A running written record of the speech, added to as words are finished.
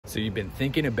So you've been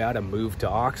thinking about a move to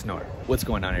Oxnard. What's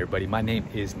going on, everybody? My name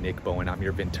is Nick Bowen. I'm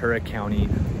your Ventura County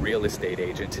real estate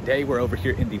agent. Today we're over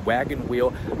here in the Wagon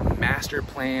Wheel master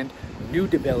planned new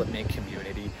development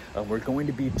community. We're going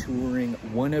to be touring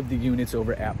one of the units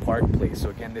over at Park Place. So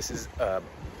again, this is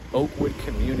Oakwood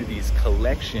Communities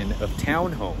collection of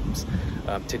townhomes.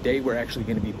 Today we're actually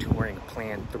going to be touring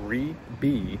Plan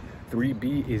 3B.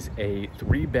 3B is a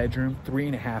 3-bedroom,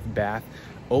 3.5 bath,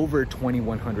 over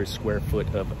 2,100 square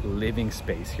foot of living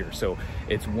space here. So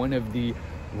it's one of the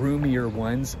roomier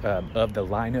ones of the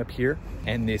lineup here,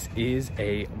 and this is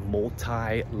a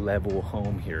multi-level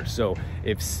home here. So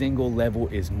if single level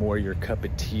is more your cup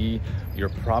of tea, you're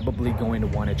probably going to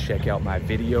want to check out my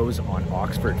videos on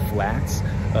Oxford Flats.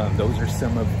 Those are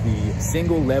some of the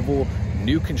single level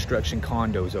new construction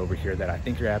condos over here that I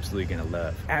think you're absolutely gonna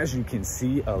love. As you can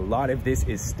see, a lot of this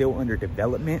is still under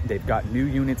development. They've got new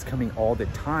units coming all the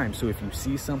time. So if you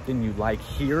see something you like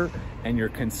here and you're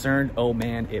concerned, oh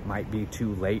man, it might be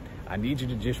too late, I need you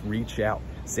to just reach out.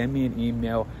 Send me an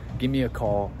email, give me a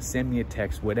call, send me a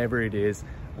text, whatever it is.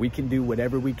 We can do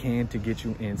whatever we can to get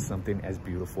you in something as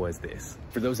beautiful as this.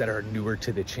 For those that are newer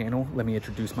to the channel, let me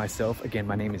introduce myself. Again,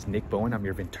 my name is Nick Bowen. I'm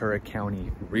your Ventura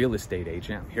County real estate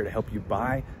agent. I'm here to help you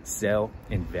buy, sell,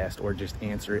 invest, or just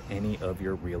answer any of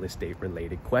your real estate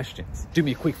related questions. Do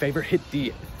me a quick favor, hit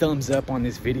the thumbs up on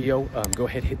this video. Go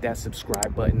ahead, hit that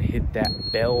subscribe button, hit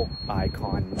that bell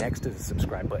icon next to the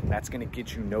subscribe button. That's gonna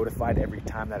get you notified every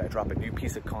time that I drop a new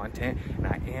piece of content. And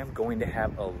I am going to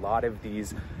have a lot of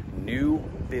these new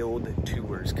build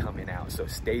tours coming out, so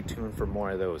stay tuned for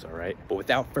more of those. All right, but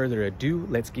without further ado,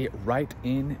 let's get right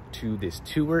into this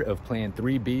tour of Plan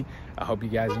 3B. I hope you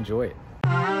guys enjoy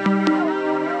it.